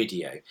Member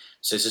video.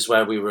 So this is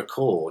where we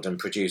record and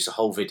produce a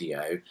whole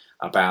video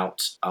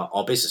about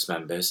our business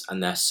members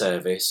and their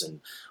service and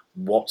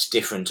what's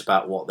different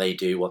about what they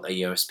do, what their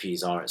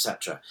USPs are,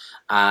 etc.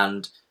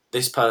 And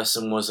this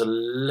person was a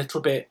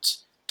little bit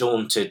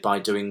daunted by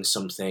doing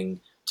something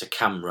to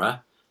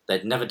camera.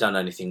 They'd never done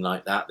anything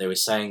like that. They were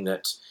saying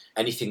that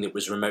anything that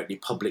was remotely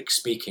public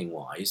speaking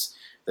wise,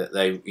 that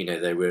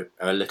they were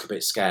a little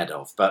bit scared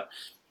of. But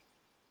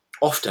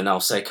often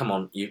I'll say, come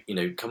on,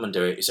 come and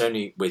do it. It's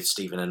only with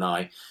Stephen and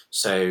I.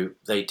 So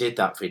they did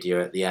that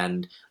video at the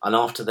end. And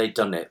after they'd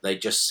done it, they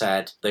just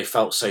said they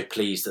felt so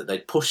pleased that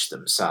they'd pushed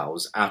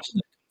themselves out of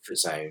the comfort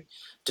zone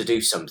to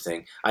do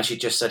something. And she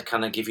just said,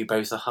 can I give you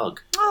both a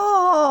hug?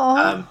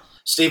 Oh.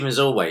 Stephen's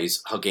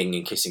always hugging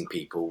and kissing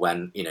people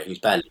when, he's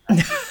barely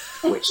met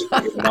them, which in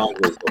my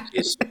book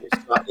is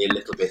slightly a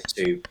little bit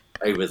too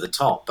over the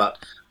top. But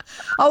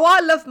oh,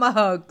 I love my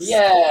hugs.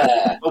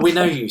 Yeah. Well, we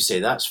know you see,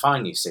 that's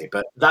fine, you see.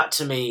 But that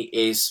to me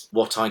is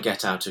what I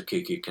get out of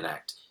Cuckoo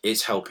Connect.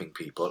 It's helping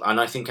people. And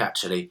I think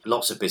actually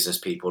lots of business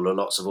people or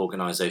lots of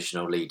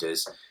organisational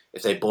leaders,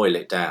 if they boil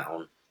it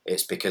down,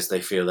 it's because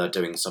they feel they're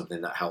doing something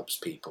that helps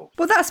people.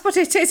 Well, that's what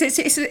it is.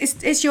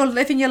 It's you're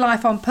living your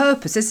life on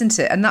purpose, isn't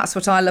it? And that's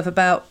what I love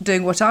about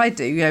doing what I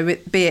do,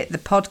 be it the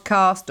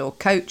podcast or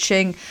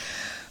coaching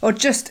or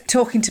just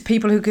talking to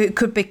people who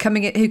could be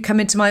who come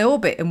into my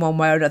orbit in one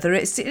way or another.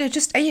 It's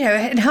just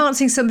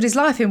enhancing somebody's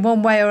life in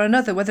one way or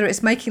another, whether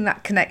it's making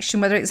that connection,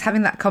 whether it's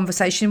having that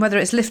conversation, whether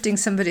it's lifting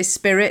somebody's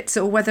spirits,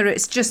 or whether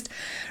it's just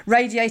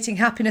radiating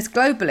happiness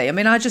globally. I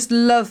mean, I just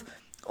love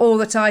all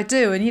that I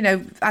do,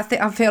 and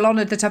I feel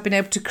honoured that I've been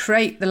able to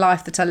create the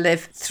life that I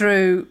live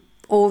through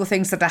all the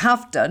things that I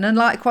have done, and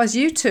likewise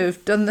you two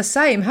have done the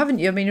same, haven't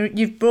you? I mean,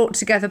 you've brought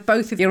together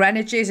both of your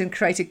energies and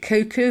created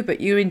Cuckoo,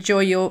 but you enjoy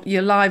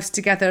your lives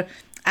together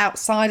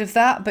outside of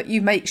that, but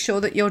you make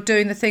sure that you're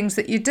doing the things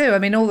that you do. I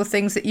mean, all the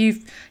things that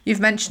you've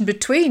mentioned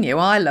between you,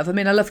 I love. I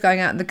mean, I love going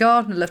out in the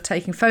garden, I love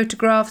taking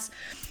photographs,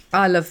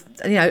 I love,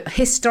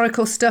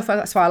 historical stuff.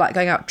 That's why I like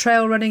going out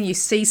trail running. You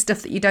see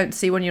stuff that you don't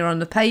see when you're on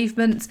the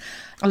pavement.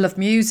 I love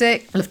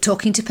music. I love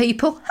talking to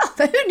people.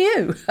 Who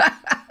knew?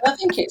 I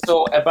think it's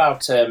all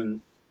about,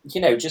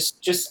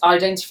 just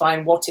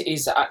identifying what it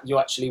is that you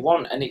actually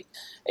want. And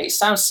it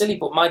sounds silly,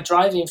 but my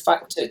driving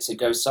factor to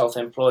go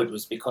self-employed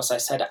was because I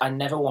said I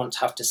never want to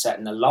have to set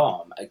an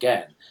alarm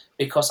again.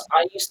 Because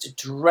I used to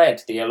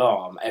dread the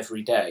alarm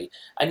every day.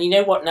 And you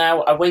know what,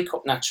 now I wake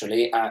up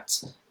naturally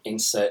at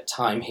insert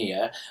time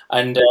here,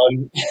 and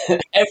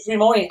every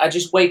morning I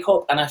just wake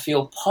up and I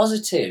feel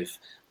positive,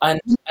 and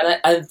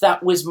that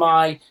was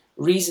my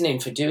reasoning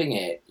for doing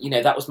it.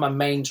 That was my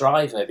main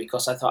driver,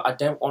 because I thought I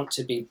don't want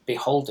to be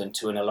beholden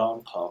to an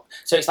alarm clock.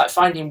 So it's like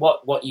finding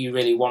what you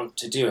really want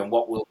to do and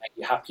what will make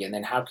you happy, and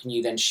then how can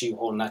you then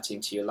shoehorn that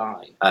into your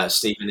life.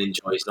 Stephen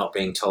enjoys not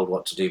being told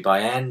what to do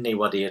by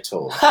anybody at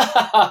all,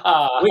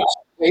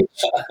 which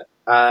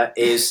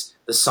is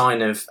the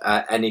sign of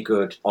any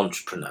good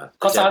entrepreneur.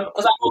 Because I'm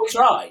always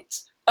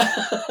right.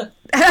 Well,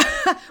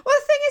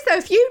 the thing is, though,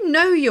 if you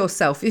know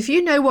yourself, if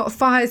you know what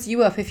fires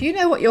you up, if you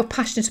know what you're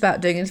passionate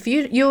about doing, and if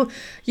you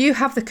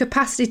have the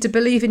capacity to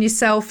believe in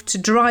yourself, to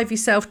drive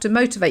yourself, to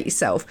motivate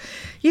yourself,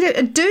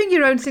 and doing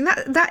your own thing,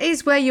 that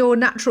is where your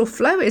natural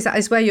flow is. That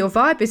is where your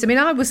vibe is. I mean,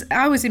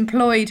 I was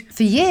employed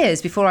for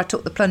years before I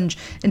took the plunge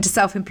into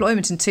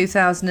self-employment in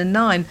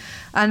 2009,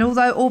 and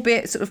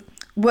albeit sort of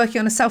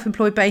working on a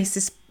self-employed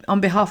basis on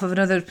behalf of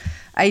another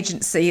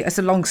agency, it's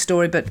a long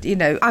story, but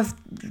I've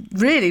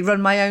really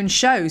run my own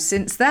show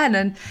since then,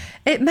 and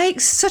it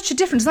makes such a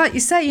difference. Like you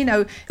say,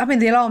 I mean,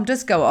 the alarm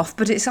does go off,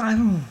 but it's like,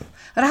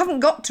 and I haven't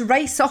got to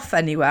race off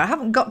anywhere. I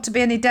haven't got to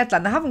be any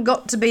deadline. I haven't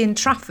got to be in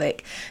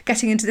traffic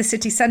getting into the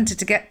city centre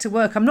to get to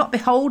work. I'm not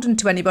beholden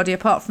to anybody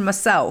apart from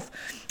myself.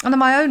 And I'm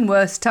my own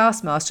worst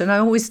taskmaster, and I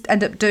always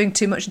end up doing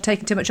too much and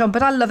taking too much on.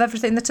 But I love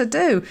everything that I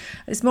do.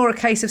 It's more a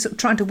case of sort of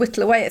trying to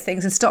whittle away at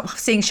things and stop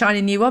seeing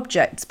shiny new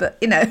objects. But,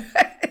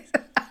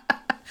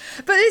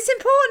 But it's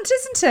important,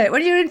 isn't it?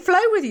 When you're in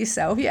flow with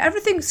yourself,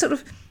 everything sort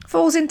of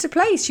falls into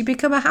place. You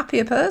become a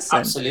happier person.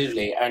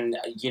 Absolutely. And,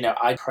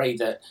 I pray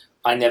that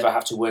I never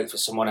have to work for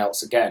someone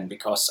else again,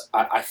 because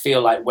I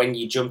feel like when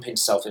you jump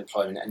into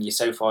self-employment and you're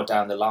so far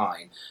down the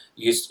line,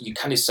 you're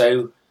kind of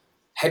so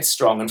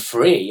headstrong and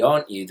free,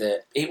 aren't you,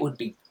 that it would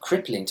be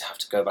crippling to have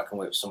to go back and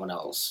work with someone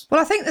else. Well,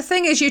 I think the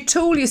thing is, you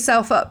tool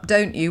yourself up,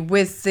 don't you,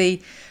 with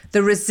the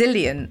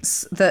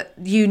resilience that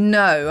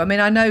I mean,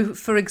 I know,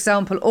 for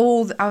example,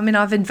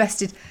 I've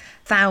invested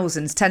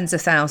thousands, tens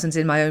of thousands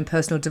in my own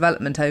personal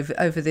development over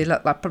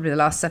probably the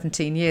last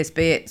 17 years,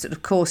 be it sort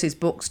of courses,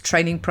 books,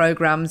 training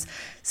programs,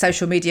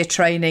 social media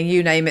training,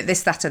 you name it,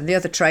 this, that and the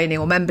other training,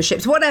 or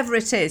memberships, whatever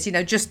it is,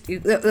 just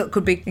that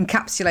could be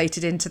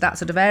encapsulated into that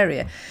sort of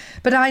area.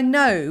 But I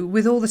know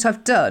with all that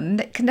I've done,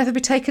 it can never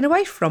be taken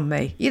away from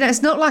me.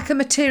 It's not like a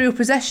material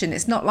possession.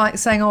 It's not like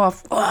saying,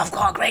 I've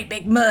got a great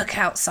big Merc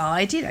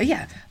outside.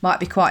 Might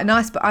be quite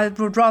nice, but I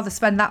would rather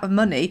spend that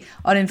money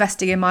on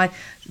investing in my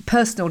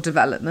personal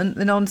development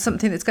than on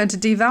something that's going to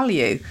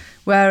devalue.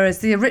 Whereas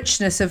the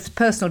richness of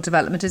personal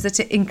development is that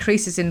it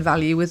increases in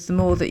value with the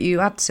more that you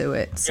add to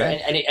it. So.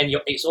 Yeah, and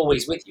it's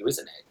always with you,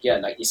 isn't it? Yeah,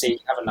 like you say, you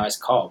have a nice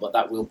car, but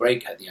that will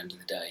break at the end of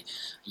the day.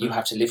 You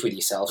have to live with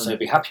yourself, so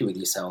be happy with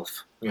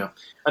yourself. Yeah,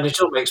 and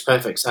it all makes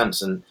perfect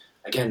sense. And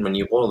again, when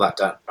you boil that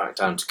back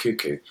down to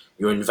Cuckoo,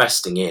 you're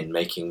investing in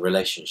making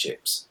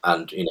relationships.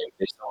 And,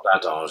 this old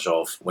adage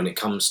of when it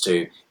comes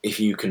to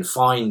if you can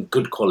find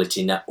good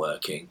quality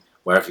networking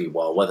wherever you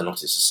are, whether or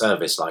not it's a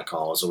service like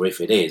ours or if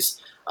it is,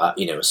 a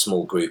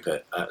small group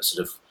at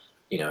sort of,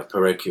 a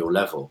parochial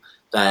level,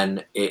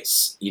 then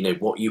it's,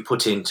 what you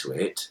put into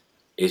it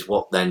is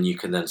what then you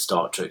can then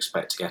start to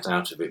expect to get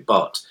out of it.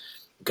 But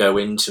go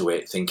into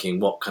it thinking,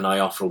 what can I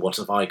offer? What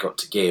have I got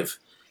to give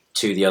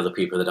to the other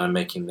people that I'm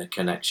making the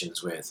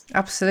connections with?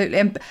 Absolutely.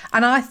 And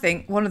I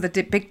think one of the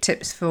big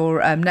tips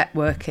for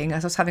networking,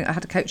 as I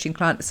had a coaching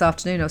client this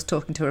afternoon, I was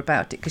talking to her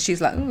about it because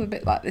she's like, a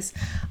bit like this.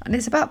 And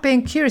it's about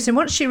being curious. And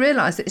once she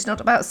realised that it's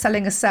not about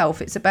selling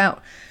herself, it's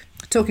about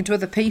talking to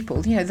other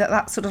people,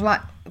 that sort of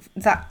like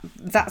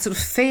that sort of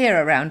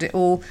fear around it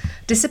all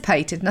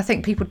dissipated. And I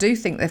think people do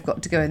think they've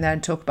got to go in there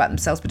and talk about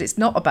themselves, but it's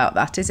not about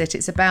that, is it?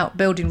 It's about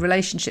building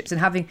relationships and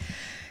having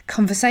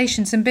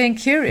conversations and being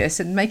curious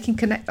and making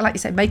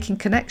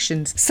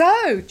connections.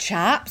 So,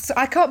 chaps,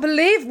 I can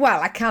believe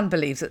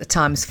that the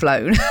time's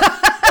flown. Wow.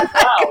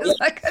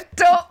 I could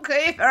talk to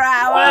you for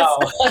hours. Wow.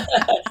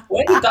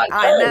 Where did that go?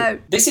 I know.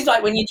 This is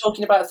like when you're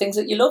talking about things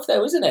that you love,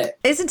 though, isn't it?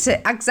 Isn't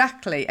it?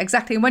 Exactly. And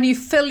when you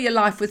fill your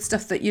life with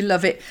stuff that you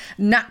love, it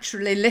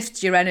naturally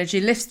lifts your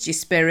energy, lifts your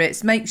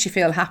spirits, makes you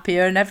feel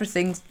happier, and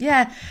everything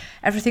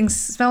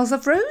smells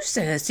of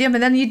roses.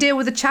 Then you deal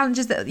with the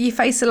challenges that you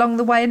face along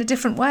the way in a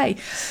different way.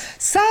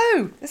 So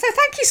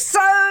thank you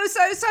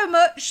so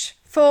much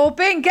for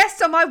being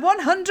guest on my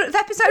 100th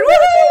episode.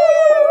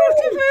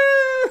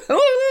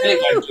 It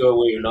won't do a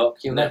wee look,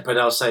 But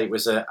I'll say it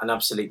was an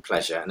absolute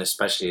pleasure, and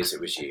especially as it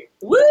was you.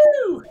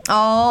 Woo!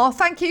 Oh,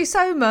 thank you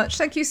so much.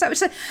 Thank you so much.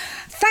 So,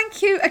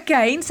 thank you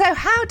again. So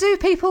how do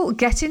people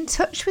get in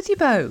touch with you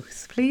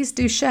both? Please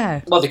do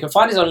share. Well, they can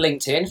find us on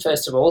LinkedIn,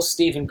 first of all,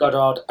 Stephen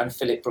Goddard and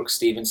Philip Brooks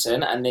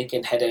Stevenson, and they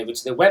can head over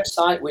to the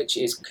website, which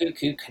is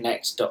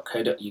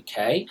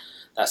cuckooconnect.co.uk.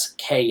 That's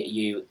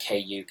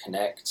KUKU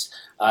Connect.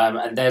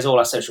 And there's all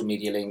our social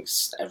media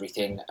links,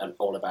 everything, and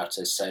all about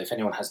us. So if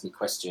anyone has any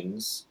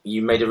questions.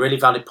 You made a really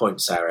valid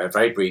point, Sarah,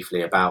 very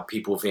briefly, about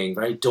people being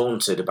very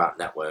daunted about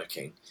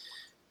networking.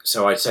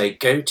 So I'd say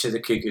go to the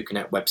Cuckoo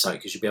Connect website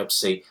because you'll be able to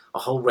see a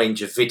whole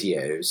range of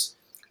videos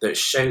that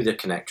show the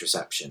Connect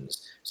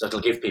receptions. So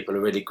it'll give people a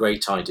really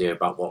great idea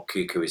about what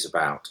Cuckoo is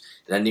about.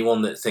 And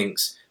anyone that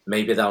thinks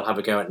maybe they'll have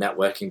a go at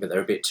networking, but they're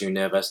a bit too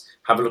nervous,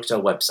 have a look at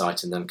our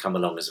website and then come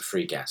along as a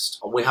free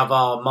guest. We have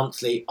our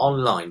monthly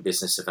online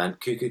business event,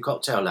 Cuckoo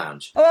Cocktail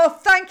Lounge. Well,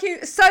 thank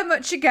you so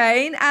much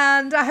again.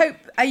 And I hope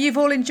you've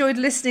all enjoyed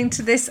listening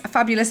to this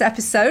fabulous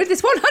episode,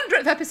 this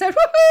 100th episode.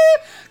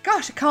 Woohoo!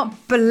 Gosh, I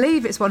can't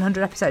believe it's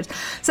 100 episodes.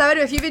 So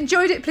anyway, if you've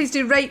enjoyed it, please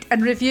do rate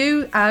and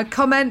review,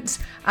 comment,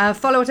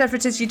 follow whatever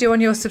it is you do on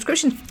your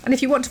subscription. And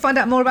if you want to find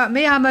out more about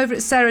me, I'm over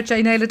at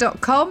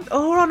sarahjnaylor.com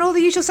or on all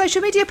the usual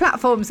social media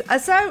platforms.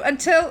 So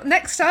until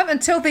next time,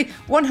 until the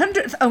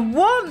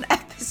 101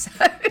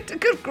 episode,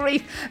 good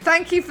grief,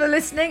 thank you for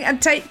listening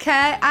and take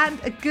care and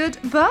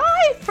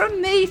goodbye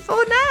from me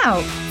for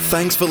now.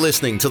 Thanks for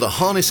listening to the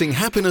Harnessing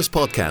Happiness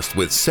podcast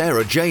with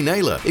Sarah J.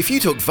 Naylor. If you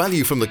took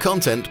value from the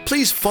content,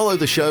 please follow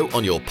the show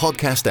on your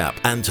podcast app.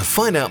 And to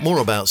find out more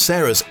about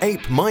Sarah's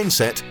ape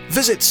mindset,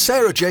 visit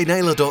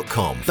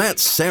sarahjnaylor.com.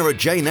 That's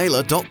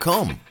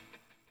sarahjnaylor.com.